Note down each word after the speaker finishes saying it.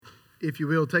if you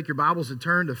will, take your Bibles and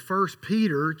turn to 1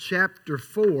 Peter chapter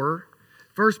 4.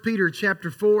 1 Peter chapter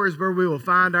 4 is where we will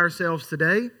find ourselves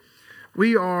today.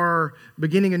 We are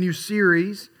beginning a new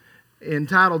series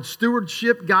entitled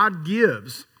Stewardship God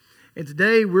Gives. And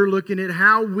today we're looking at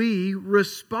how we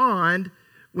respond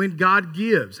when God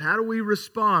gives. How do we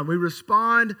respond? We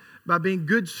respond by being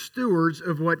good stewards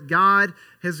of what God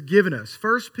has given us.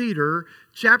 1 Peter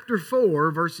chapter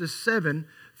 4, verses 7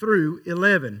 through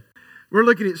 11. We're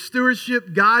looking at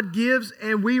stewardship God gives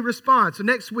and we respond. So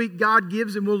next week God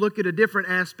gives and we'll look at a different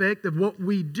aspect of what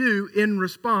we do in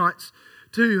response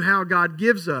to how God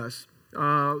gives us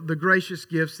the gracious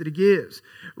gifts that He gives.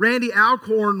 Randy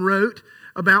Alcorn wrote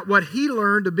about what he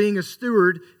learned of being a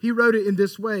steward. He wrote it in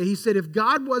this way. He said, if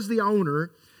God was the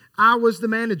owner, I was the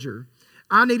manager.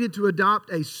 I needed to adopt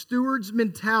a steward's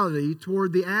mentality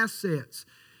toward the assets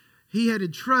He had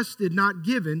entrusted, not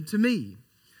given to me.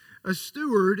 A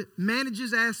steward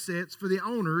manages assets for the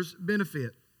owner's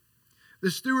benefit. The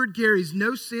steward carries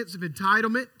no sense of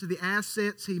entitlement to the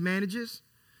assets he manages.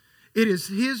 It is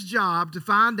his job to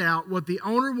find out what the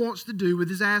owner wants to do with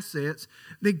his assets,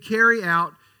 then carry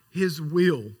out his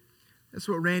will. That's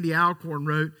what Randy Alcorn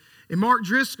wrote. And Mark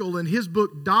Driscoll, in his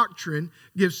book Doctrine,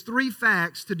 gives 3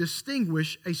 facts to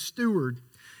distinguish a steward.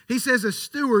 He says a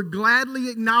steward gladly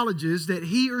acknowledges that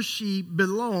he or she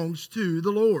belongs to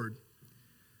the Lord.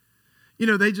 You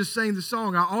know, they just sang the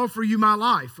song, I offer you my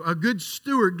life. A good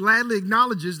steward gladly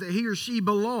acknowledges that he or she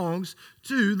belongs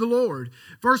to the Lord.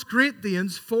 1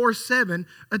 Corinthians 4:7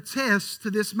 attests to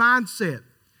this mindset.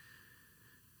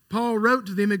 Paul wrote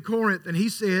to them in Corinth and he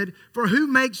said, for who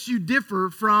makes you differ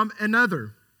from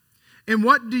another? And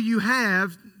what do you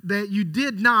have that you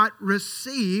did not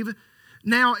receive?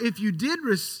 Now, if you did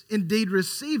indeed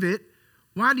receive it,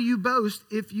 why do you boast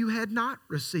if you had not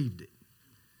received it?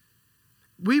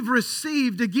 We've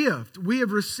received a gift. We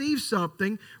have received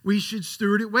something. We should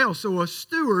steward it well. So a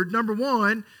steward, number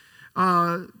one,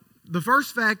 the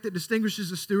first fact that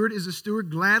distinguishes a steward is a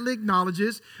steward gladly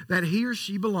acknowledges that he or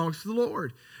she belongs to the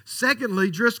Lord.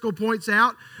 Secondly, Driscoll points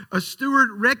out, a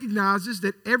steward recognizes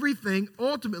that everything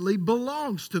ultimately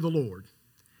belongs to the Lord.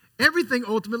 Everything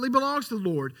ultimately belongs to the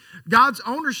Lord. God's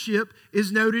ownership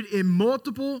is noted in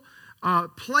multiple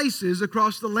places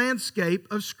across the landscape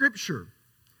of Scripture.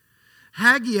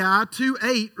 Haggai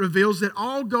 2:8 reveals that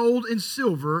all gold and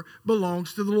silver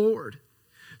belongs to the Lord.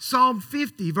 Psalm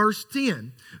 50 verse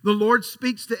 10, the Lord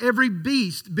speaks to every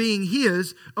beast being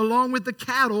His along with the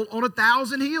cattle on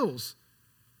 1,000 hills.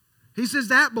 He says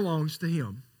that belongs to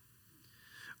Him.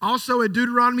 Also in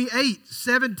Deuteronomy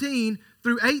 8:17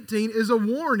 through 18 is a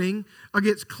warning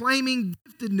against claiming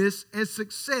giftedness and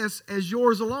success as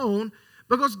yours alone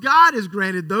because God has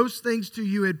granted those things to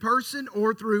you in person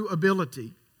or through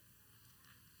ability.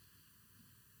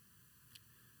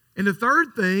 And the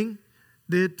third thing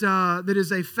that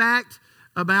is a fact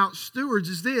about stewards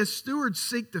is this. Stewards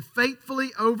seek to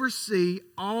faithfully oversee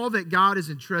all that God has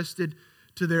entrusted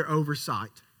to their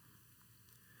oversight.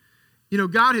 You know,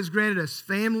 God has granted us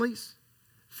families,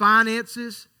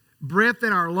 finances, breath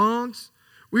in our lungs.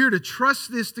 We are to trust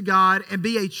this to God and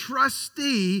be a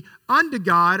trustee unto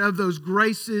God of those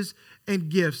graces and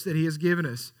gifts that He has given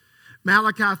us.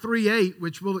 Malachi 3:8,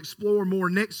 which we'll explore more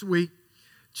next week,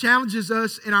 challenges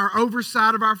us in our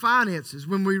oversight of our finances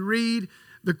when we read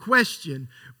the question,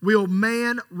 will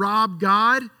man rob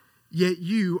God? Yet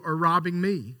you are robbing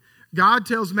me. God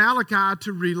tells Malachi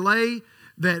to relay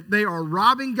that they are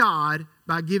robbing God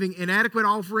by giving inadequate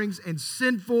offerings and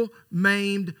sinful,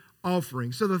 maimed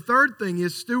offerings. So the third thing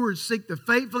is stewards seek to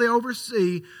faithfully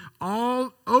oversee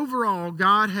all overall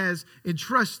God has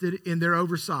entrusted in their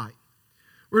oversight.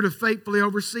 We're to faithfully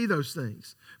oversee those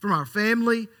things from our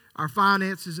family, our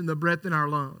finances, and the breath in our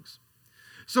lungs.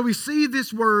 So we see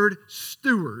this word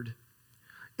steward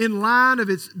in line of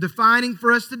its defining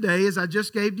for us today as I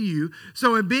just gave to you.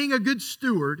 So in being a good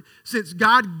steward, since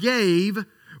God gave,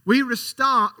 we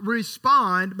respond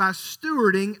by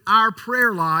stewarding our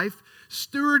prayer life,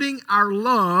 stewarding our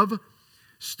love,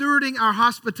 stewarding our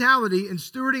hospitality, and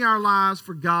stewarding our lives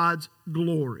for God's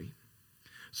glory.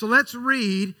 So let's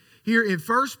read here in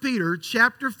 1 Peter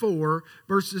chapter 4,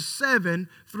 verses 7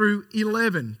 through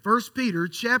 11. 1 Peter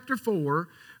chapter 4,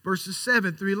 verses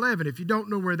 7 through 11. If you don't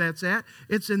know where that's at,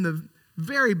 it's in the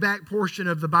very back portion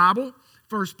of the Bible.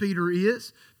 1 Peter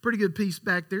is. Pretty good piece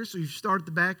back there. So if you start at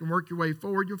the back and work your way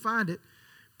forward, you'll find it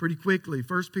pretty quickly.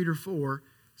 1 Peter 4,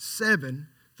 7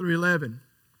 through 11.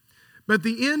 But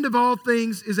the end of all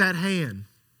things is at hand.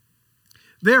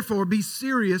 Therefore, be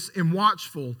serious and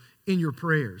watchful in your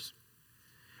prayers.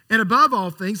 And above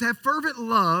all things, have fervent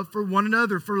love for one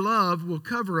another, for love will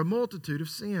cover a multitude of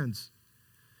sins.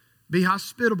 Be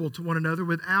hospitable to one another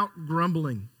without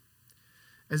grumbling.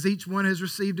 As each one has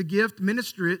received a gift,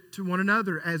 minister it to one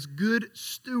another as good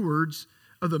stewards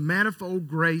of the manifold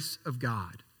grace of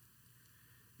God.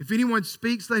 If anyone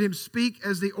speaks, let him speak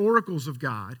as the oracles of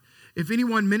God. If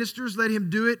anyone ministers, let him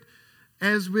do it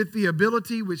as with the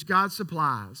ability which God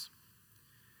supplies.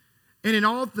 And in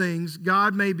all things,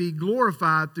 God may be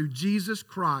glorified through Jesus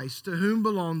Christ, to whom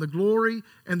belong the glory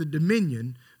and the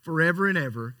dominion forever and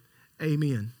ever.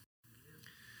 Amen.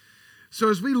 So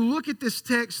as we look at this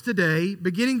text today,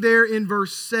 beginning there in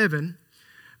verse 7,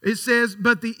 it says,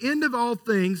 "But the end of all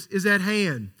things is at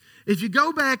hand." If you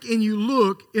go back and you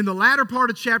look in the latter part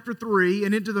of chapter 3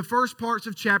 and into the first parts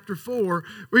of chapter 4,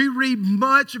 we read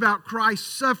much about Christ's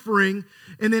suffering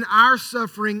and then our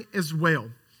suffering as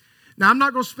well. Now, I'm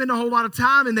not going to spend a whole lot of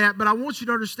time in that, but I want you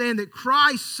to understand that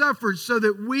Christ suffered so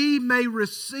that we may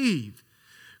receive.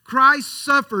 Christ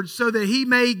suffered so that He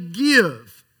may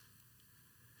give.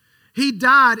 He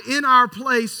died in our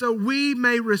place so we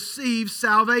may receive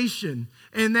salvation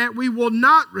and that we will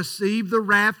not receive the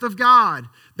wrath of God.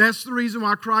 That's the reason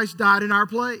why Christ died in our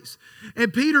place.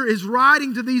 And Peter is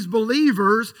writing to these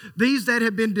believers, these that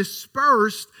have been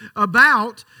dispersed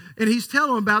about, and he's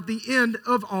telling them about the end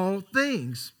of all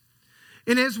things.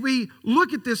 And as we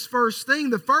look at this first thing,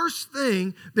 the first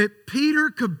thing that Peter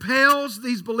compels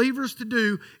these believers to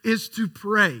do is to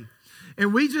pray.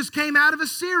 And we just came out of a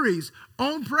series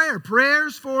on prayer,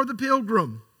 prayers for the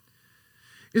pilgrim.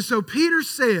 And so Peter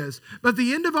says, "But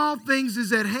the end of all things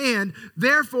is at hand,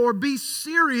 therefore be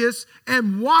serious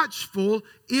and watchful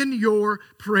in your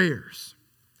prayers."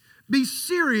 Be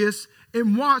serious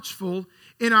and watchful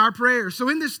in our prayers. So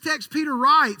in this text, Peter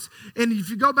writes, and if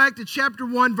you go back to chapter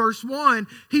 1, verse 1,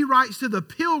 he writes to the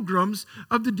pilgrims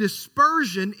of the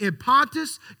dispersion in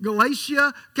Pontus,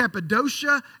 Galatia,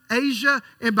 Cappadocia, Asia,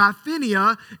 and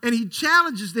Bithynia, and he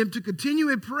challenges them to continue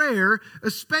in prayer,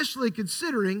 especially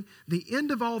considering the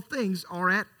end of all things are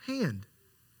at hand.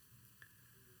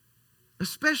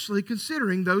 Especially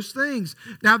considering those things.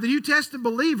 Now, the New Testament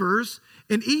believers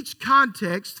in each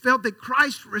context felt that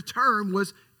Christ's return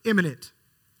was imminent.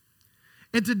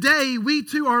 And today, we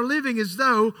too are living as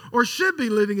though, or should be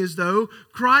living as though,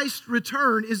 Christ's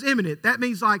return is imminent. That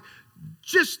means like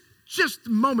just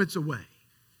moments away.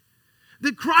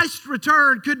 That Christ's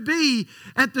return could be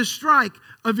at the strike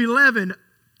of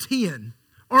 11:10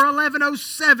 or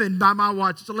 11:07 by my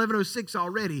watch. It's 11:06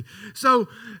 already. So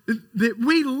that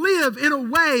we live in a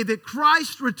way that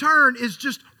Christ's return is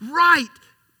just right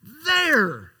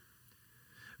there.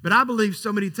 But I believe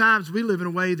so many times we live in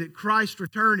a way that Christ's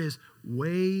return is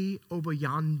way over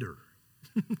yonder,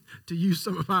 to use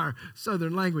some of our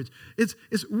southern language. It's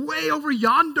way over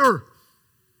yonder.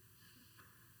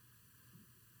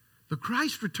 But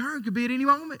Christ's return could be at any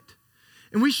moment.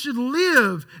 And we should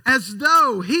live as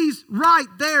though He's right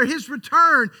there. His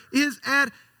return is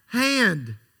at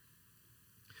hand.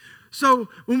 So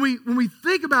when we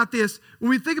think about this,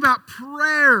 when we think about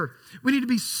prayer, we need to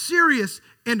be serious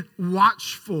and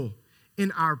watchful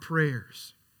in our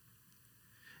prayers.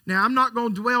 Now, I'm not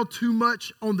going to dwell too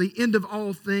much on the end of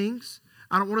all things.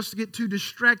 I don't want us to get too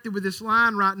distracted with this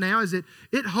line right now, as it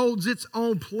holds its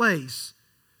own place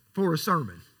for a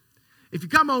sermon. If you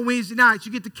come on Wednesday nights,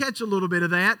 you get to catch a little bit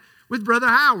of that with Brother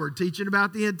Howard teaching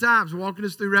about the end times, walking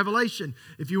us through Revelation,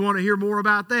 if you want to hear more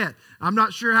about that. I'm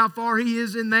not sure how far he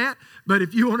is in that, but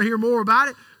if you want to hear more about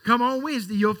it, come on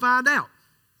Wednesday, you'll find out.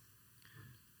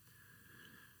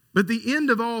 But the end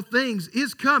of all things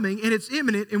is coming, and it's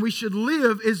imminent, and we should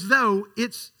live as though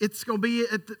it's going to be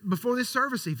before this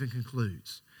service even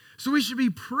concludes. So we should be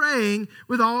praying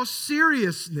with all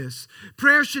seriousness.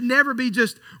 Prayer should never be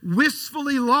just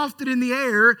wistfully lofted in the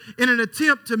air in an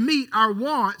attempt to meet our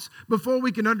wants before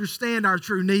we can understand our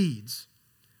true needs.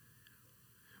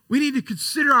 We need to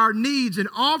consider our needs and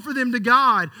offer them to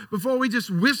God before we just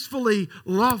wistfully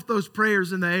loft those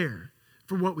prayers in the air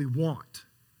for what we want.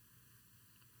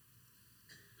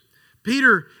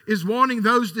 Peter is wanting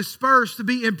those dispersed to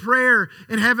be in prayer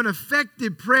and have an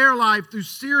effective prayer life through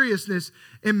seriousness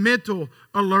and mental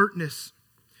alertness.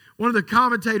 One of the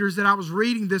commentators that I was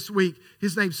reading this week,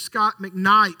 his name's Scott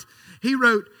McKnight, he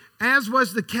wrote, "As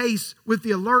was the case with the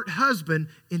alert husband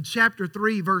in chapter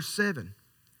 3, verse 7,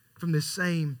 from this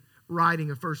same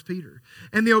writing of 1 Peter,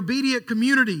 and the obedient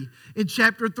community in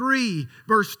chapter 3,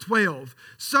 verse 12.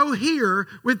 So here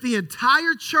with the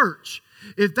entire church,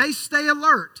 if they stay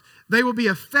alert, they will be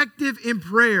effective in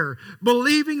prayer,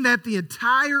 believing that the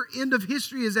entire end of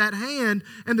history is at hand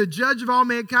and the judge of all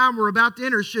mankind we're about to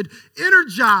enter should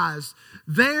energize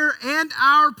their and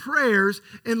our prayers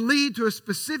and lead to a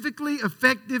specifically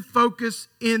effective focus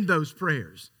in those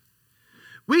prayers."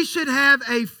 We should have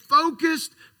a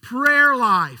focused prayer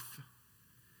life.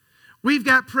 We've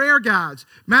got prayer guides.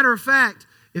 Matter of fact,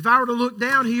 if I were to look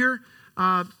down here,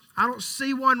 I don't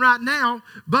see one right now,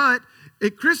 but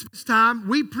at Christmas time,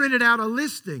 we printed out a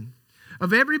listing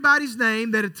of everybody's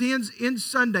name that attends in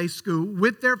Sunday school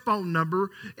with their phone number,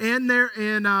 and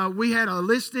we had a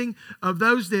listing of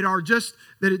those that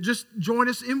had just joined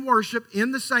us in worship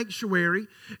in the sanctuary,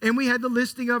 and we had the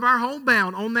listing of our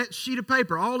homebound on that sheet of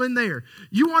paper, all in there.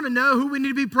 You want to know who we need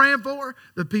to be praying for?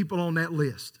 The people on that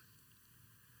list.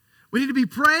 We need to be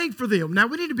praying for them. Now,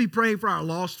 we need to be praying for our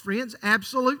lost friends,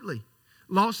 absolutely.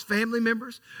 Lost family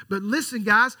members. But listen,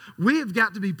 guys, we have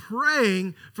got to be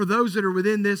praying for those that are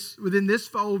within this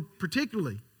fold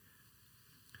particularly.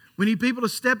 We need people to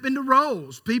step into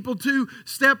roles, people to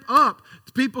step up,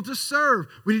 people to serve.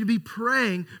 We need to be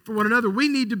praying for one another. We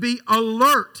need to be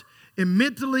alert and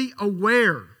mentally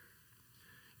aware.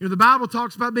 You know, the Bible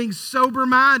talks about being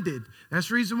sober-minded. That's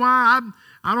the reason why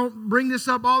I don't bring this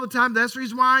up all the time. That's the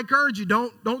reason why I encourage you,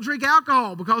 don't drink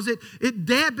alcohol, because it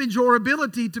dampens your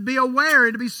ability to be aware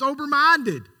and to be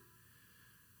sober-minded.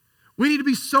 We need to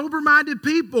be sober-minded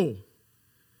people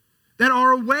that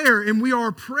are aware, and we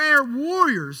are prayer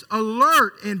warriors,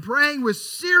 alert and praying with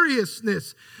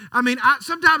seriousness. I mean,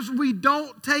 sometimes we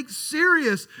don't take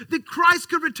serious that Christ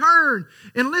could return.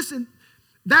 And listen,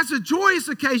 that's a joyous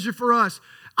occasion for us.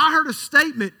 I heard a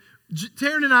statement.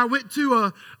 Taryn and I went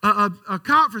to a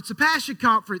conference, a Passion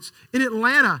Conference in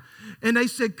Atlanta, and they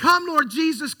said, "Come, Lord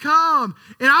Jesus, come."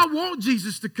 And I want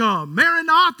Jesus to come.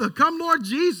 Maranatha, come, Lord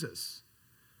Jesus.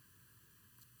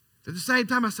 At the same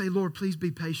time, I say, "Lord, please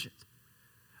be patient."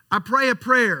 I pray a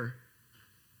prayer,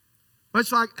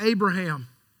 much like Abraham.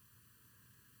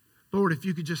 "Lord, if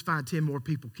you could just find 10 more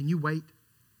people, can you wait?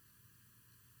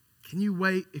 Can you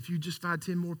wait if you just find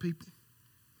 10 more people?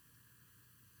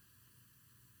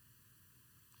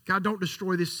 God, don't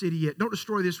destroy this city yet. Don't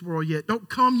destroy this world yet. Don't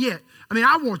come yet. I mean,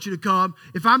 I want you to come.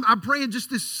 If I'm praying just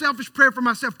this selfish prayer for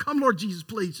myself, come, Lord Jesus,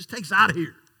 please. Just take us out of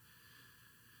here."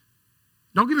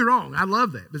 Don't get me wrong. I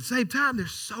love that. But at the same time,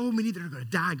 there's so many that are going to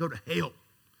die and go to hell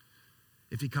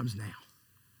if he comes now.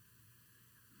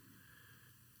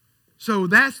 So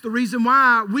that's the reason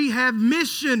why we have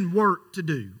mission work to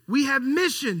do. We have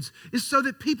missions, is so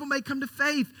that people may come to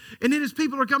faith. And then as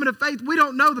people are coming to faith, we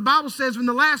don't know. The Bible says when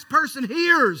the last person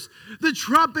hears, the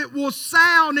trumpet will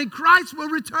sound and Christ will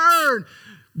return.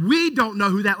 We don't know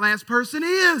who that last person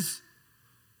is.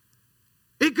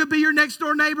 It could be your next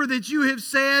door neighbor that you have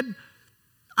said,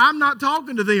 "I'm not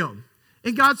talking to them."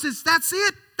 And God says, that's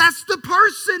it. That's the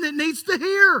person that needs to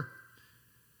hear.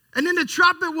 And then the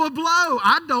trumpet will blow.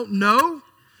 I don't know,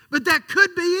 but that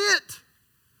could be it.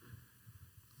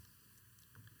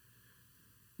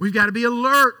 We've got to be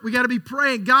alert. We've got to be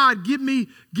praying, "God, give me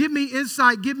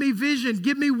insight, give me vision,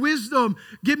 give me wisdom,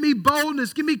 give me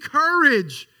boldness, give me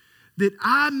courage, that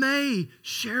I may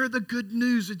share the good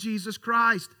news of Jesus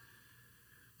Christ."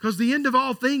 Because the end of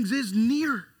all things is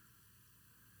near.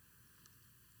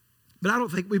 But I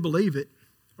don't think we believe it,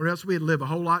 or else we'd live a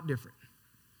whole lot different.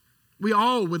 We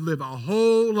all would live a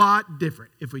whole lot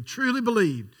different if we truly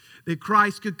believed that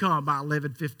Christ could come by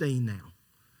 11:15 now.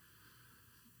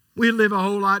 We'd live a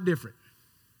whole lot different.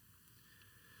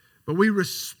 But we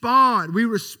respond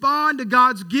to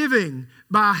God's giving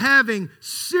by having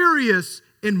serious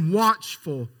and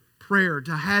watchful prayer,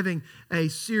 to having a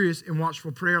serious and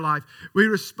watchful prayer life. We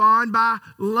respond by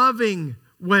loving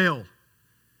well.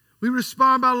 We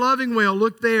respond by loving well.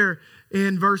 Look there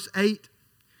in verse 8.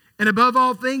 "And above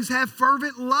all things, have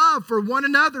fervent love for one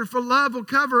another, for love will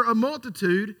cover a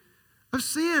multitude of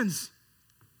sins."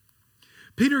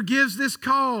 Peter gives this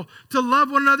call to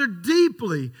love one another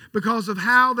deeply because of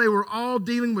how they were all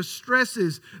dealing with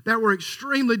stresses that were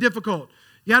extremely difficult.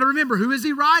 You got to remember, who is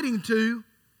he writing to?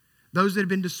 Those that had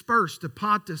been dispersed to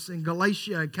Pontus and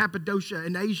Galatia and Cappadocia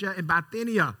and Asia and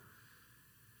Bithynia.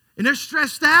 And they're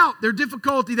stressed out. Their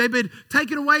difficulty. They've been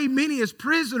taken away, many as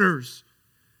prisoners.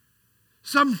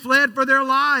 Some fled for their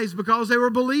lives because they were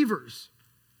believers.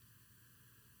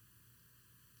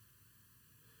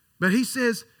 But he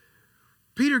says,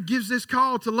 Peter gives this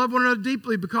call to love one another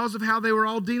deeply because of how they were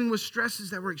all dealing with stresses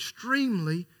that were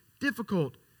extremely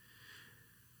difficult.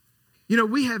 You know,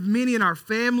 we have many in our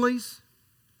families,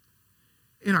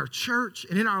 in our church,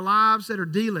 and in our lives that are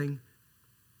dealing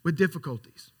with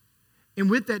difficulties. And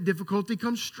with that difficulty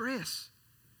comes stress.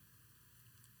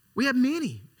 We have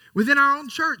many. Within our own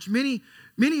church, many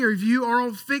of you are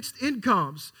on fixed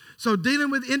incomes. So dealing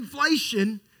with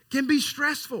inflation can be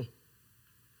stressful.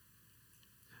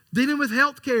 Dealing with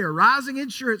health care, rising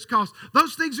insurance costs,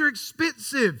 those things are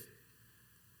expensive.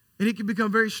 And it can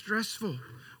become very stressful.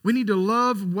 We need to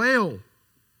love well.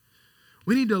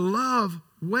 We need to love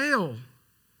well.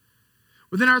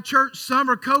 Within our church, some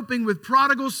are coping with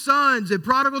prodigal sons and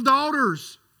prodigal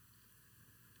daughters.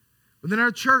 Within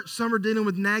our church, some are dealing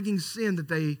with nagging sin that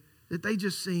they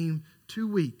just seem too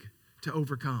weak to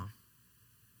overcome.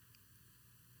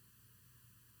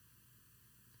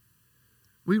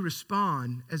 We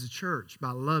respond as a church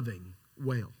by loving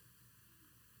well.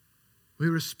 We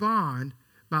respond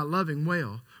by loving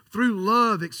well. Through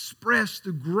love expressed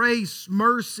through grace,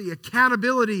 mercy,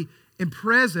 accountability, and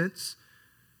presence.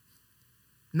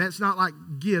 And that's not like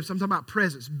gifts. I'm talking about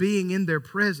presence, being in their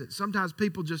presence. Sometimes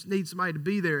people just need somebody to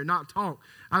be there and not talk.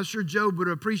 I'm sure Job would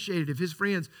have appreciated if his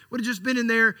friends would have just been in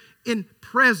there in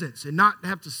presence and not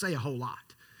have to say a whole lot.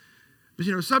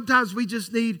 But sometimes we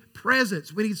just need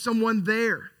presence. We need someone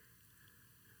there.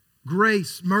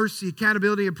 Grace, mercy,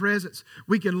 accountability, and presence.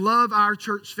 We can love our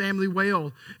church family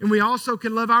well. And we also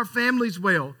can love our families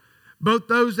well. Both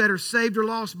those that are saved or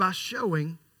lost by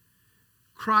showing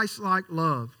Christ-like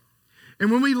love.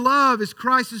 And when we love as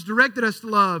Christ has directed us to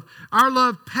love, our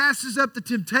love passes up the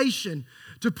temptation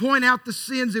to point out the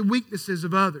sins and weaknesses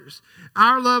of others.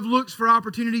 Our love looks for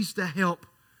opportunities to help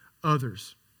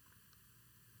others.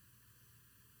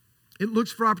 It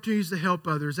looks for opportunities to help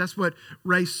others. That's what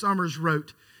Ray Summers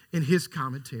wrote in his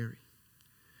commentary.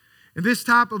 And this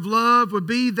type of love would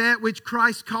be that which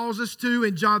Christ calls us to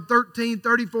in John 13,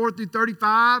 34 through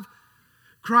 35.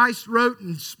 Christ wrote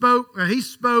and spoke, he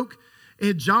spoke,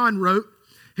 and John wrote.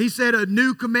 He said, "A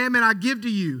new commandment I give to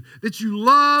you, that you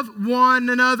love one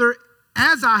another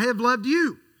as I have loved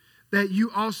you, that you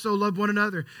also love one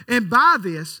another. And by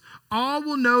this, all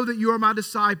will know that you are my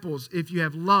disciples if you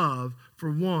have love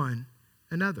for one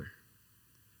another."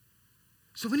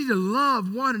 So we need to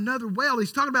love one another well.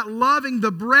 He's talking about loving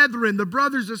the brethren, the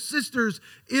brothers and sisters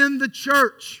in the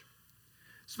church,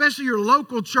 especially your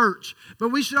local church. But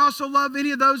we should also love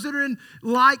any of those that are in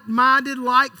like-minded,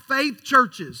 like-faith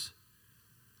churches.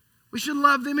 We should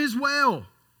love them as well.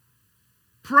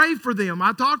 Pray for them.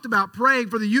 I talked about praying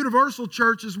for the universal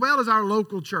church as well as our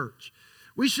local church.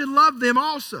 We should love them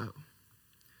also.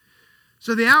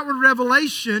 So the outward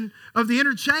revelation of the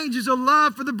interchange is a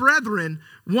love for the brethren,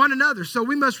 one another. So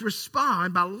we must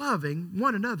respond by loving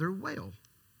one another well.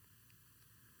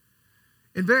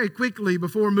 And very quickly,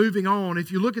 before moving on,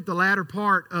 if you look at the latter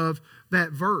part of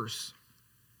that verse,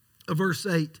 of verse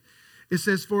 8, it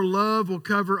says, "For love will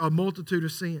cover a multitude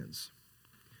of sins."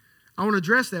 I want to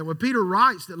address that. When Peter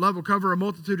writes that love will cover a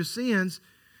multitude of sins,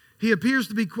 he appears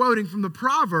to be quoting from the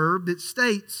proverb that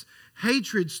states,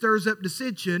 "Hatred stirs up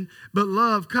dissension, but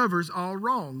love covers all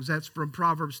wrongs." That's from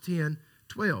Proverbs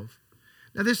 10:12.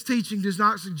 Now, this teaching does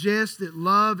not suggest that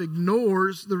love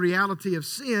ignores the reality of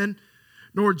sin,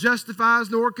 nor justifies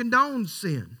nor condones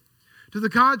sin. To the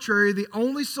contrary, the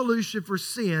only solution for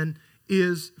sin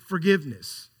is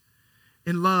forgiveness.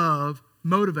 And love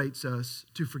motivates us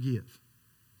to forgive.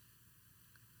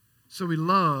 So we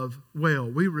love well.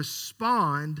 We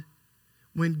respond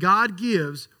when God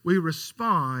gives, we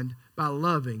respond by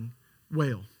loving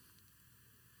well.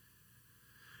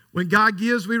 When God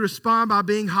gives, we respond by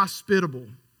being hospitable.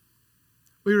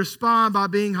 We respond by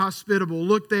being hospitable.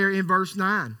 Look there in verse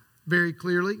 9 very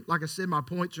clearly. Like I said, my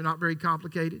points are not very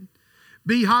complicated.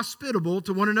 Be hospitable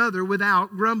to one another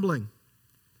without grumbling.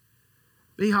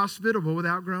 Be hospitable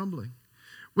without grumbling.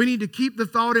 We need to keep the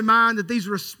thought in mind that these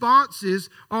responses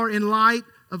are in light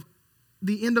of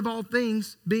the end of all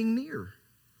things being near.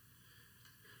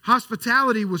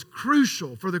 Hospitality was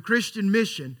crucial for the Christian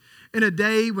mission in a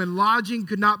day when lodging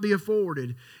could not be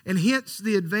afforded, and hence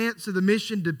the advance of the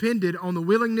mission depended on the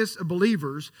willingness of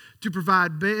believers to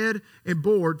provide bed and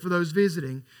board for those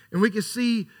visiting. And we can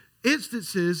see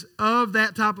instances of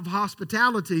that type of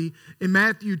hospitality in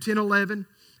Matthew 10:11,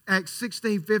 Acts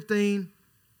 16:15,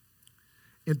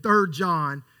 and 3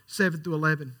 John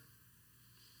 7-11.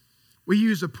 We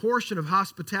use a portion of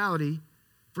hospitality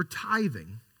for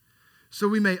tithing, so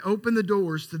we may open the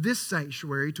doors to this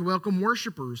sanctuary to welcome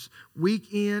worshipers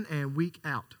week in and week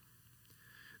out.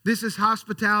 This is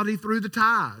hospitality through the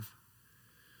tithe.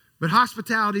 But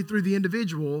hospitality through the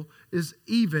individual is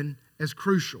even as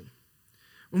crucial.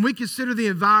 When we consider the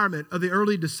environment of the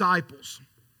early disciples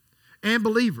and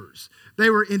believers, they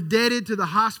were indebted to the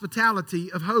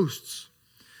hospitality of hosts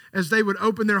as they would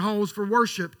open their homes for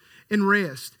worship and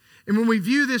rest. And when we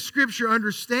view this scripture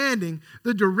understanding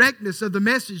the directness of the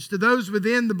message to those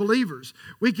within the believers,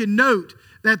 we can note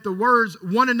that the words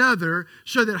 "one another"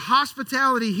 show that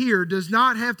hospitality here does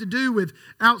not have to do with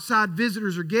outside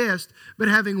visitors or guests, but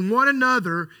having one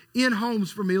another in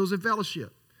homes for meals and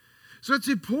fellowship. So it's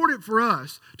important for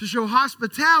us to show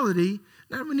hospitality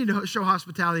Now, we need to show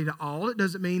hospitality to all. It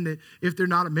doesn't mean that if they're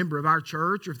not a member of our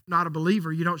church or if not a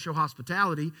believer, you don't show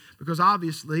hospitality, because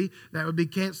obviously that would be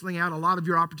canceling out a lot of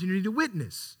your opportunity to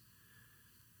witness.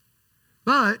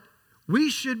 But we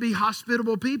should be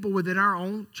hospitable people within our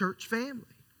own church family.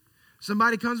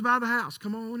 Somebody comes by the house,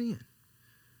 come on in.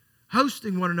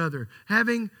 Hosting one another,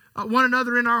 having one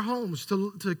another in our homes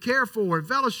to care for and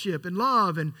fellowship and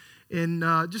love and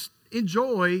just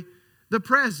enjoy the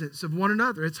presence of one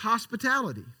another. It's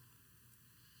hospitality.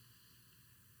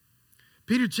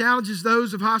 Peter challenges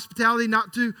those of hospitality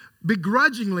not to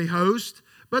begrudgingly host,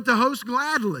 but to host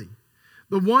gladly.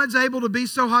 The ones able to be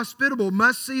so hospitable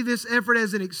must see this effort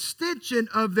as an extension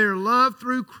of their love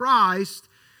through Christ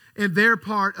and their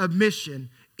part of mission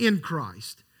in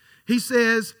Christ. He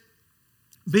says,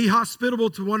 be hospitable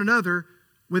to one another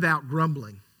without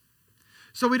grumbling.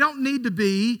 So we don't need to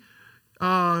be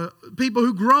people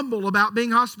who grumble about being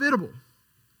hospitable.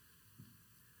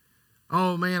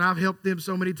 Oh man, I've helped them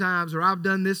so many times, or I've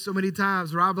done this so many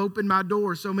times, or I've opened my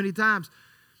door so many times.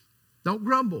 Don't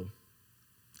grumble.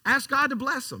 Ask God to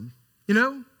bless them.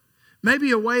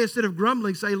 Maybe a way, instead of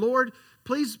grumbling, say, Lord,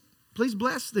 please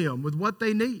bless them with what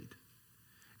they need.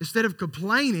 Instead of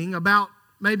complaining about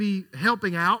maybe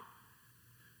helping out,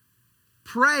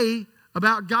 pray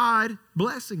about God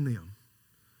blessing them.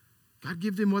 God,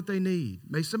 give them what they need.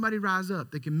 May somebody rise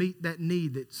up that can meet that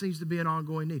need that seems to be an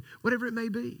ongoing need, whatever it may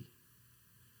be.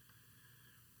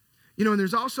 And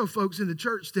there's also folks in the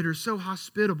church that are so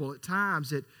hospitable at times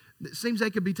that it seems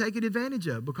they could be taken advantage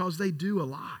of because they do a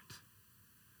lot.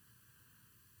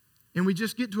 And we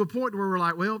just get to a point where we're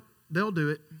like, well, they'll do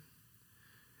it.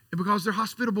 And because they're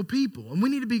hospitable people. And we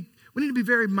need to be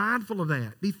very mindful of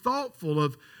that. Be thoughtful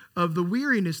of the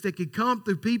weariness that could come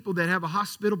through people that have a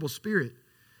hospitable spirit.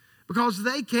 Because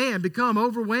they can become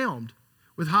overwhelmed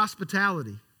with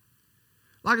hospitality.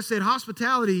 Like I said,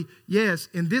 hospitality, yes,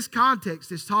 in this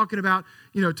context, is talking about,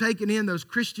 taking in those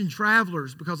Christian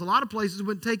travelers, because a lot of places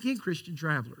wouldn't take in Christian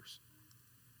travelers.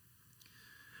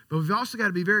 But we've also got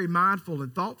to be very mindful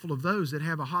and thoughtful of those that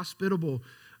have a hospitable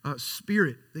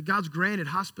spirit, that God's granted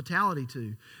hospitality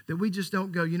to, that we just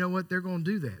don't go, you know what, they're going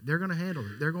to do that. They're going to handle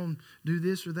it. They're going to do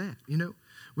this or that.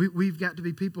 We've got to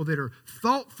be people that are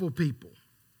thoughtful people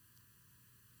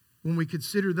when we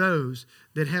consider those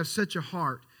that have such a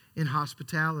heart in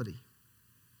hospitality.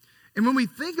 And when we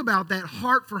think about that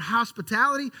heart for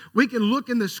hospitality, we can look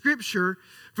in the Scripture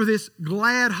for this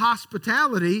glad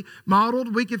hospitality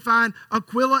modeled. We can find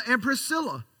Aquila and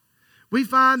Priscilla. We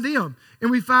find them,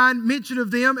 and we find mention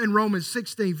of them in Romans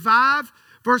 16:5,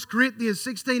 1 Corinthians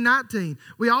 16:19.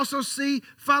 We also see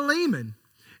Philemon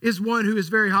is one who is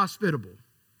very hospitable.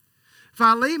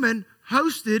 Philemon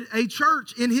hosted a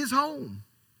church in his home.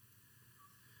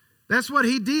 That's what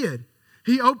he did.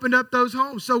 He opened up those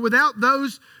homes. So without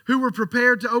those who were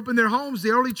prepared to open their homes, the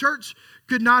early church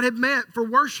could not have met for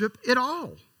worship at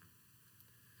all.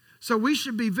 So we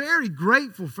should be very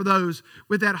grateful for those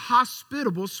with that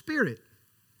hospitable spirit.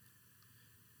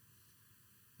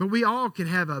 But we all can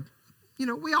have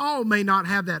we all may not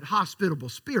have that hospitable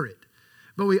spirit,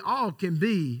 but we all can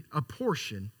be a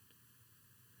portion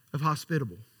of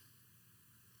hospitable.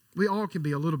 We all can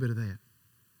be a little bit of that.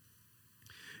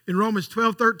 In Romans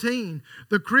 12:13,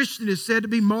 the Christian is said to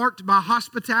be marked by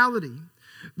hospitality.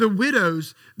 The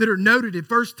widows that are noted in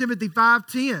 1 Timothy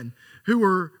 5:10, who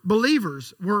were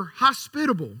believers, were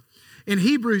hospitable. In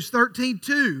Hebrews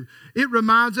 13:2, it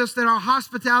reminds us that our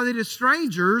hospitality to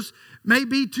strangers may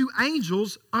be to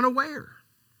angels unaware.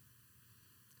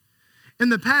 In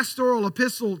the pastoral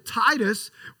epistle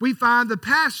Titus, we find the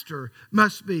pastor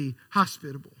must be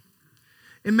hospitable.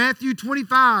 In Matthew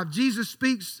 25, Jesus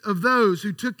speaks of those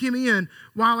who took him in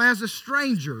while as a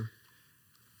stranger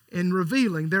in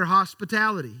revealing their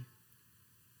hospitality.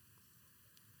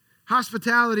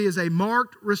 Hospitality is a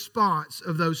marked response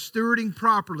of those stewarding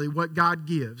properly what God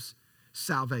gives,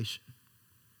 salvation.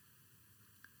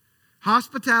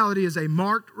 Hospitality is a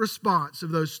marked response of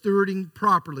those stewarding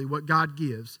properly what God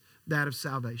gives, that of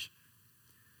salvation.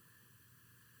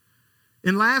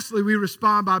 And lastly, we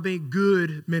respond by being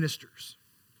good ministers.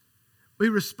 We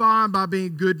respond by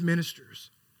being good ministers.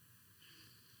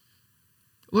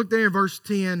 Look there in verse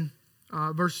 10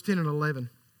 and 11.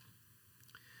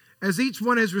 As each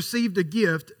one has received a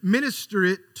gift, minister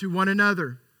it to one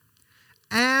another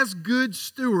as good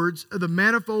stewards of the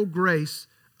manifold grace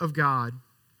of God.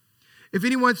 If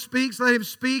anyone speaks, let him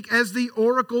speak as the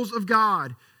oracles of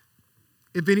God.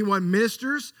 If anyone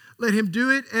ministers, let him do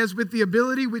it as with the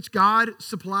ability which God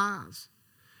supplies,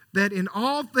 that in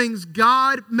all things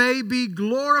God may be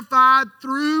glorified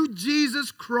through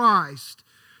Jesus Christ,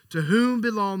 to whom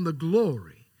belong the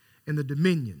glory and the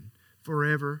dominion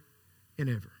forever and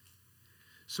ever.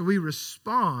 So we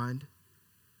respond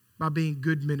by being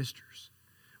good ministers.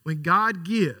 When God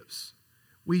gives,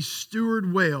 we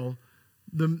steward well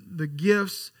the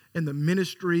gifts and the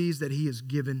ministries that He has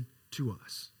given to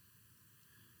us.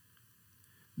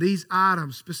 These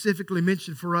items specifically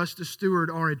mentioned for us to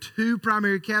steward are in two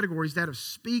primary categories, that of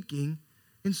speaking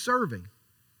and serving.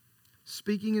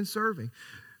 Speaking and serving.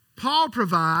 Paul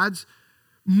provides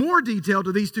more detail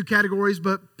to these two categories,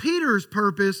 but Peter's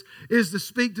purpose is to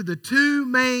speak to the two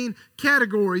main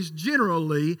categories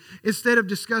generally instead of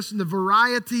discussing the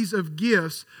varieties of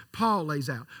gifts Paul lays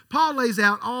out. Paul lays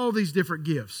out all these different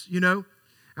gifts, you know.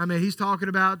 I mean, he's talking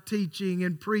about teaching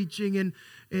and preaching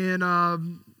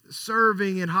and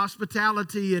serving and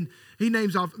hospitality, and he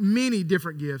names off many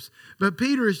different gifts. But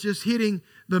Peter is just hitting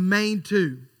the main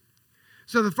two.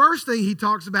 So the first thing he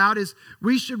talks about is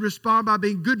we should respond by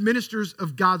being good ministers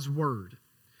of God's Word.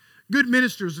 Good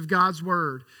ministers of God's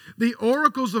Word. The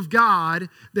oracles of God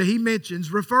that he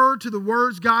mentions refer to the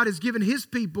words God has given His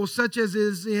people, such as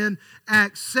is in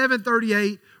Acts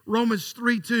 7:38, Romans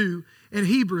 3:2, and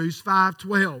Hebrews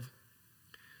 5:12.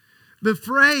 The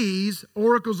phrase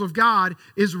oracles of God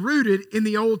is rooted in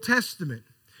the Old Testament,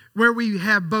 where we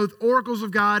have both oracles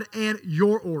of God and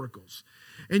your oracles.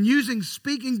 And using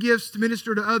speaking gifts to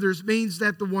minister to others means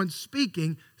that the one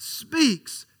speaking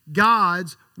speaks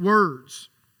God's words.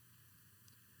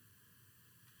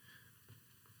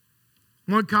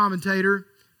 One commentator,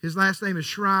 his last name is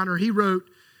Schreiner, he wrote,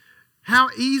 "How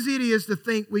easy it is to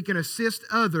think we can assist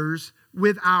others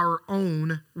with our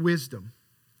own wisdom.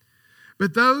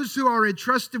 But those who are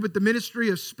entrusted with the ministry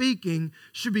of speaking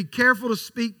should be careful to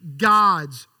speak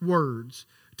God's words,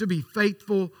 to be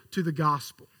faithful to the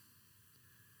gospel."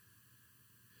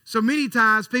 So many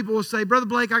times people will say, "Brother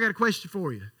Blake, I got a question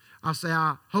for you." I'll say,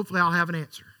 hopefully I'll have an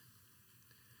answer.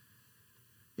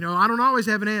 You know, I don't always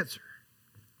have an answer.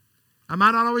 I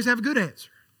might not always have a good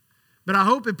answer. But I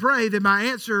hope and pray that my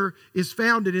answer is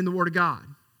founded in the Word of God,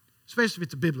 especially if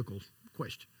it's a biblical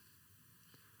question.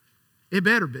 It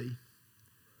better be.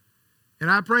 And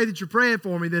I pray that you're praying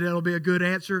for me that it'll be a good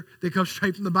answer that comes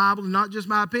straight from the Bible and not just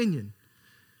my opinion.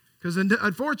 Because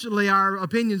unfortunately, our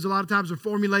opinions a lot of times are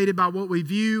formulated by what we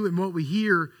view and what we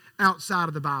hear outside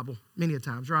of the Bible, many a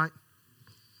times, right?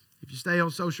 If you stay on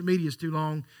social media too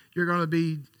long, you're going to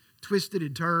be twisted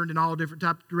and turned in all different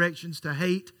types of directions to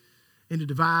hate and to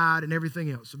divide and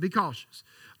everything else. So be cautious.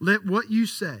 Let what you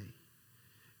say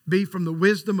be from the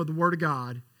wisdom of the Word of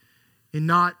God and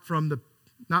not from the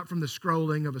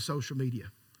scrolling of a social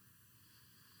media.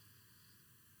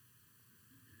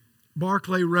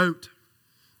 Barclay wrote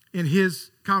in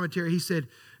his commentary, he said,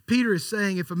 Peter is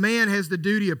saying, if a man has the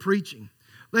duty of preaching,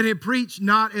 let him preach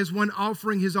not as one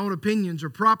offering his own opinions or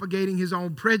propagating his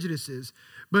own prejudices,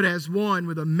 but as one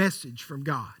with a message from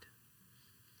God.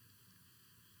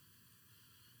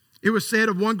 It was said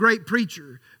of one great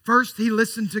preacher, first he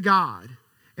listened to God,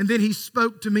 and then he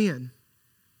spoke to men.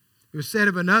 It was said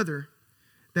of another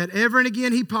that ever and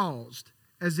again he paused,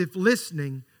 as if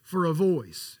listening for a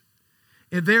voice.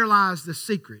 And there lies the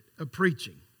secret of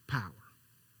preaching power.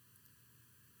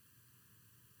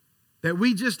 That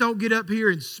we just don't get up here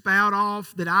and spout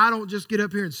off, that I don't just get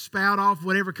up here and spout off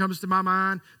whatever comes to my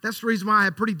mind. That's the reason why I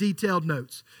have pretty detailed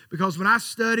notes. Because when I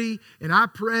study and I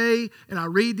pray and I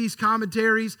read these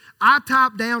commentaries, I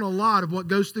type down a lot of what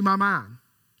goes through my mind.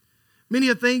 Many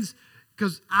of things,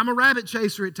 because I'm a rabbit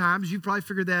chaser at times, you've probably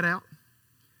figured that out.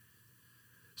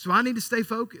 So I need to stay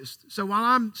focused. So while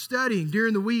I'm studying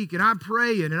during the week and I'm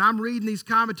praying and I'm reading these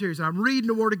commentaries and I'm reading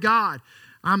the Word of God,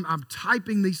 I'm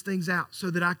typing these things out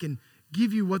so that I can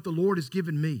give you what the Lord has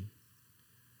given me.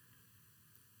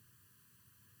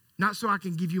 Not so I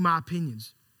can give you my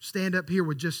opinions. Stand up here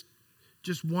with just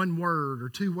one word or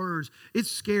two words. It's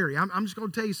scary. I'm just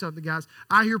going to tell you something, guys.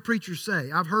 I hear preachers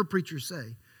say, I've heard preachers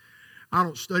say, I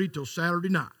don't study till Saturday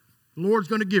night. The Lord's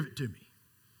going to give it to me.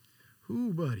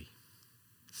 Ooh, buddy.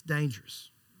 It's dangerous.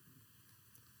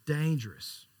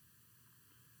 Dangerous.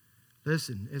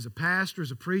 Listen, as a pastor, as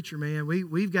a preacher, man,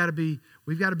 we've got to be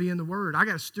in the Word. I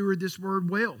got to steward this Word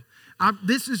well.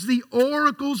 This is the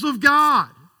oracles of God.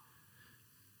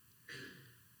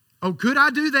 Oh, could I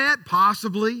do that?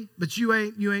 Possibly, but you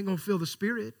ain't gonna feel the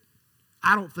Spirit.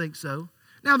 I don't think so.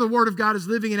 Now the Word of God is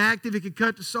living and active. It can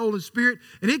cut the soul and spirit,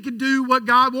 and it can do what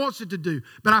God wants it to do.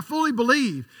 But I fully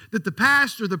believe that the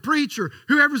pastor, the preacher,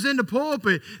 whoever's in the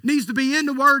pulpit needs to be in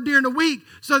the Word during the week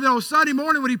so that on Sunday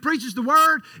morning when he preaches the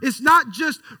Word, it's not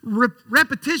just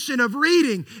repetition of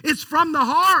reading. It's from the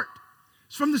heart.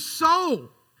 It's from the soul.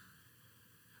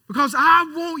 Because I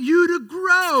want you to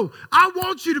grow. I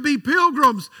want you to be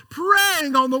pilgrims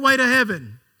praying on the way to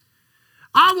heaven.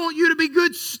 I want you to be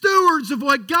good stewards of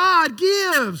what God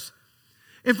gives.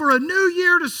 And for a new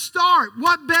year to start,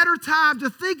 what better time to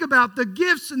think about the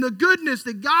gifts and the goodness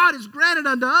that God has granted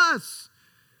unto us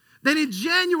than in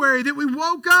January, that we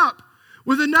woke up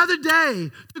with another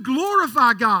day to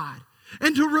glorify God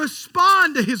and to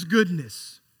respond to His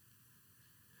goodness.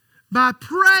 By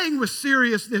praying with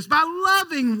seriousness, by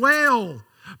loving well,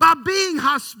 by being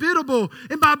hospitable,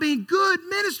 and by being good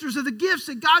ministers of the gifts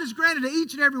that God has granted to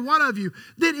each and every one of you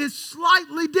that is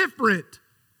slightly different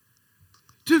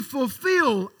to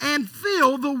fulfill and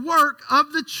fill the work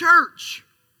of the church.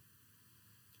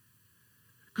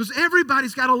 Because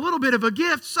everybody's got a little bit of a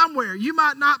gift somewhere. You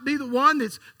might not be the one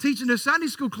that's teaching a Sunday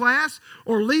school class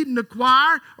or leading a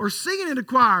choir or singing in a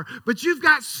choir, but you've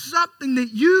got something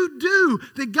that you do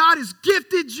that God has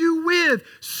gifted you with.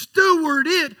 Steward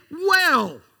it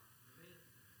well.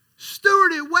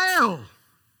 Steward it well.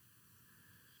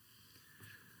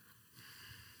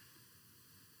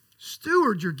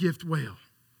 Steward your gift well.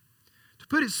 To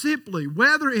put it simply,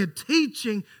 whether in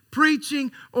teaching,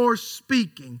 preaching, or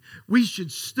speaking, we should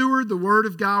steward the Word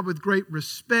of God with great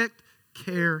respect,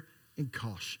 care, and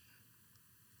caution.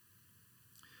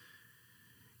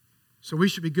 So we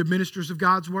should be good ministers of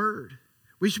God's Word.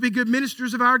 We should be good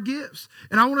ministers of our gifts.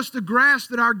 And I want us to grasp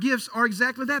that our gifts are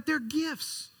exactly that. They're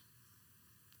gifts.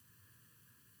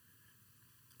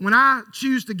 When I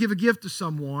choose to give a gift to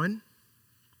someone,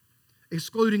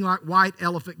 excluding like white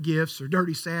elephant gifts or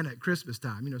dirty Santa at Christmas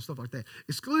time, stuff like that.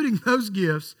 Excluding those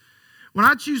gifts, when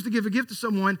I choose to give a gift to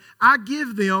someone, I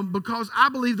give them because I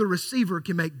believe the receiver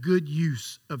can make good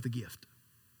use of the gift.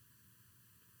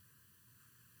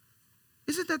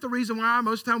 Isn't that the reason why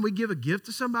most of the time we give a gift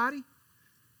to somebody?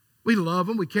 We love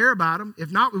them, we care about them. If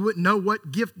not, we wouldn't know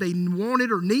what gift they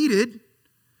wanted or needed.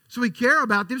 So we care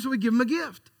about them, so we give them a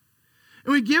gift.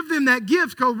 And we give them that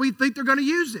gift because we think they're going to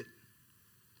use it.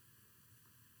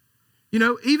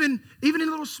 Even in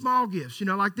little small gifts,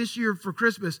 like this year for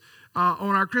Christmas,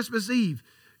 on our Christmas Eve,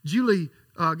 Julie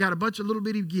got a bunch of little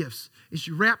bitty gifts, and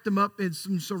she wrapped them up in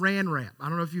some saran wrap. I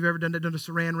don't know if you've ever done a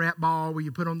saran wrap ball where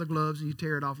you put on the gloves and you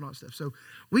tear it off and all that stuff. So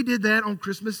we did that on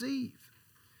Christmas Eve.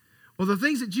 Well, the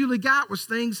things that Julie got was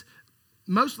things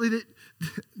mostly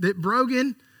that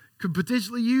Brogan could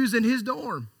potentially use in his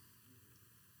dorm.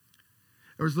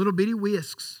 There was little bitty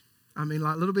whisks.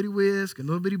 Like little bitty whisk and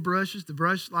little bitty brushes to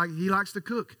brush like he likes to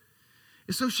cook.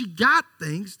 And so she got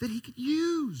things that he could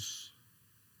use.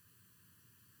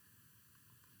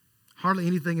 Hardly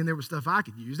anything in there was stuff I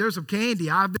could use. There was some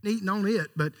candy. I've been eating on it.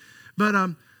 But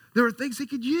there were things he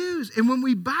could use. And when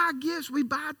we buy gifts, we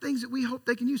buy things that we hope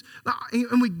they can use.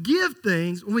 And we give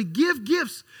things. When we give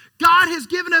gifts, God has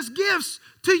given us gifts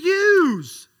to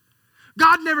use.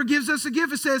 God never gives us a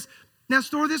gift that says, now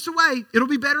store this away. It'll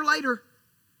be better later.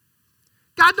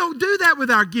 God don't do that with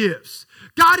our gifts.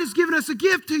 God has given us a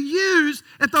gift to use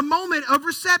at the moment of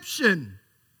reception.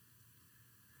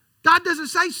 God doesn't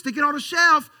say stick it on a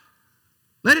shelf,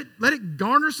 let it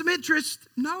garner some interest.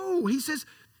 No, He says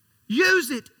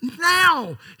use it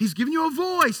now. He's given you a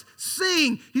voice,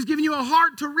 sing. He's given you a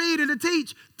heart to read and to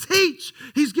teach. Teach.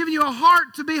 He's given you a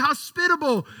heart to be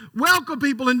hospitable. Welcome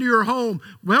people into your home.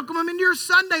 Welcome them into your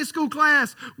Sunday school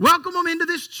class. Welcome them into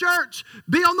this church.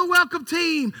 Be on the welcome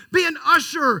team. Be an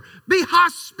usher. Be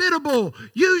hospitable.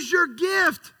 Use your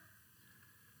gift.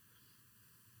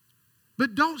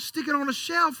 But don't stick it on a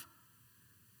shelf,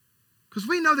 because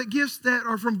we know that gifts that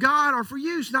are from God are for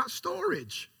use, not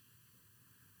storage.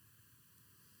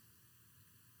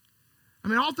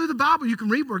 All through the Bible you can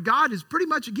read where God is pretty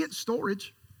much against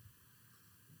storage.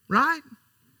 Right?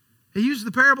 He uses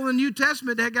the parable in the New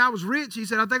Testament. That guy was rich. He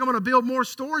said, I think I'm going to build more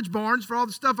storage barns for all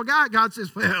the stuff I got. God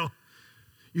says, well,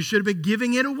 you should have been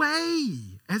giving it away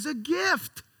as a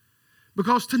gift.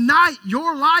 Because tonight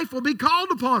your life will be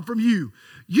called upon from you.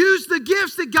 Use the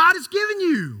gifts that God has given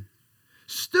you.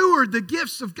 Steward the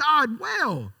gifts of God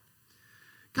well.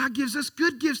 God gives us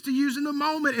good gifts to use in the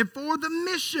moment and for the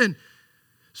mission.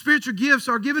 Spiritual gifts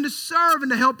are given to serve and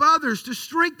to help others, to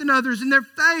strengthen others in their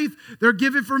faith. They're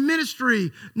given for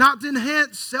ministry, not to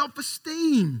enhance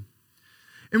self-esteem.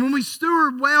 And when we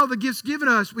steward well the gifts given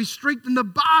us, we strengthen the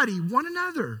body, one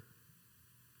another.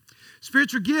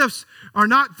 Spiritual gifts are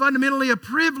not fundamentally a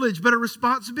privilege, but a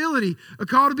responsibility, a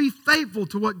call to be faithful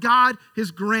to what God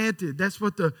has granted. That's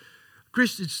what the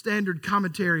Christian Standard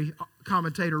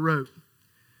commentator wrote.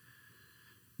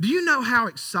 Do you know how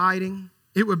exciting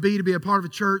it would be to be a part of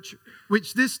a church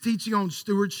which this teaching on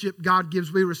stewardship God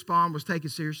gives, we respond, was taken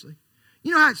seriously?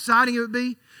 You know how exciting it would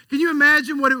be? Can you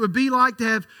imagine what it would be like to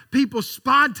have people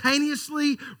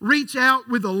spontaneously reach out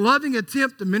with a loving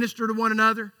attempt to minister to one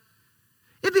another?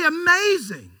 It'd be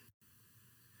amazing.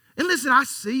 And listen, I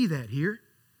see that here.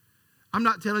 I'm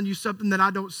not telling you something that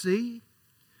I don't see.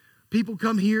 People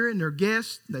come here and they're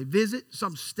guests, they visit,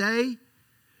 some stay,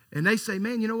 and they say,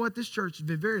 man, you know what? This church has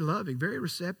been very loving, very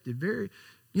receptive,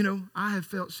 I have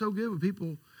felt so good with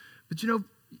people. But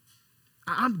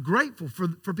I'm grateful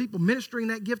for people ministering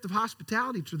that gift of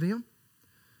hospitality to them.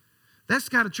 That's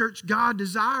the kind of church God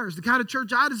desires, the kind of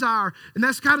church I desire, and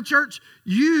that's the kind of church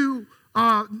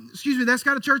that's the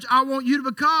kind of church I want you to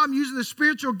become using the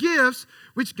spiritual gifts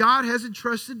which God has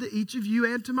entrusted to each of you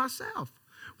and to myself.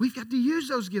 We've got to use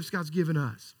those gifts God's given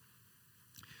us.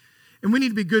 And we need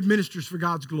to be good ministers for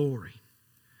God's glory.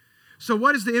 So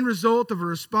what is the end result of a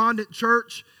respondent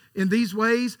church in these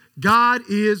ways? God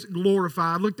is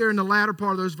glorified. Look there in the latter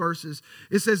part of those verses.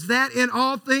 It says that in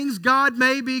all things God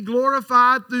may be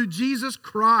glorified through Jesus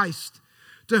Christ,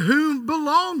 to whom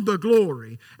belong the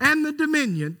glory and the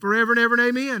dominion forever and ever and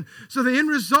amen. So the end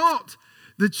result,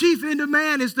 the chief end of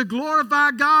man, is to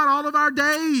glorify God all of our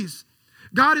days.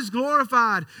 God is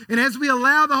glorified. And as we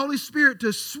allow the Holy Spirit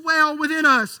to swell within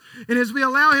us, and as we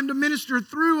allow Him to minister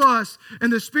through us,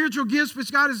 and the spiritual gifts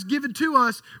which God has given to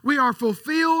us, we are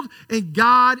fulfilled and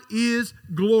God is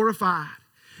glorified.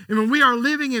 And when we are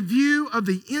living in view of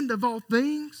the end of all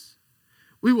things,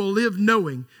 we will live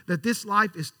knowing that this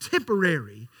life is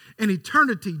temporary and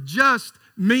eternity just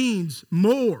means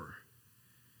more.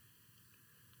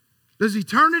 Does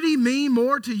eternity mean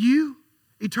more to you?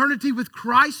 Eternity with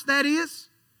Christ, that is?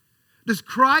 Does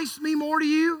Christ mean more to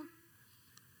you?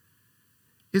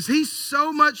 Is He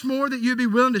so much more that you'd be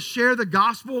willing to share the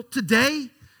gospel today?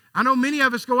 I know many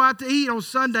of us go out to eat on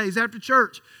Sundays after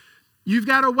church. You've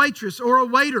got a waitress or a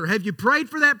waiter. Have you prayed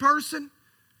for that person?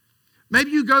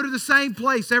 Maybe you go to the same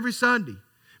place every Sunday.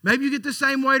 Maybe you get the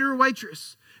same waiter or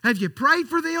waitress. Have you prayed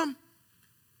for them?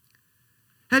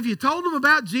 Have you told them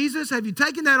about Jesus? Have you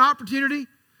taken that opportunity?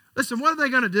 Listen, what are they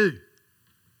going to do?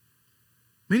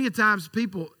 Many a times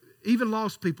people, even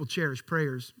lost people, cherish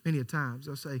prayers many a times.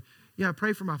 They'll say, yeah,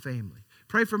 pray for my family.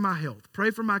 Pray for my health.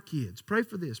 Pray for my kids. Pray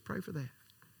for this. Pray for that.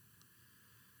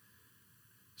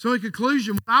 So in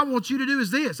conclusion, what I want you to do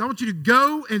is this. I want you to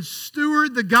go and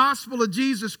steward the gospel of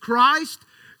Jesus Christ.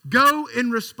 Go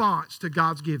in response to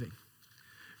God's giving.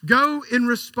 Go in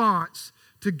response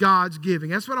to God's giving.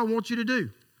 That's what I want you to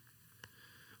do.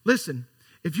 Listen,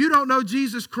 if you don't know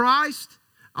Jesus Christ,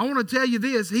 I want to tell you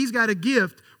this. He's got a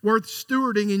gift worth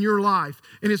stewarding in your life.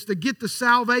 And it's to get the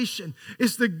salvation.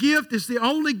 It's the gift. It's the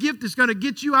only gift that's going to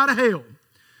get you out of hell.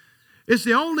 It's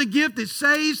the only gift that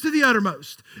saves to the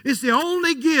uttermost. It's the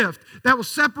only gift that will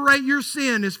separate your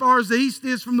sin as far as the east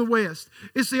is from the west.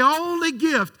 It's the only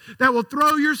gift that will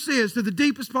throw your sins to the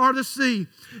deepest part of the sea.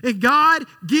 And God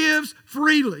gives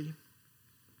freely.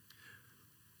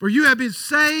 For you have been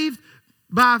saved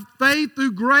by faith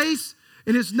through grace,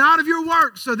 and it's not of your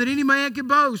works so that any man can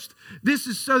boast. This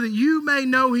is so that you may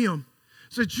know Him,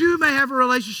 so that you may have a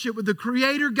relationship with the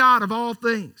Creator God of all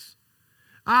things.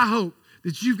 I hope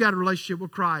that you've got a relationship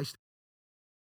with Christ.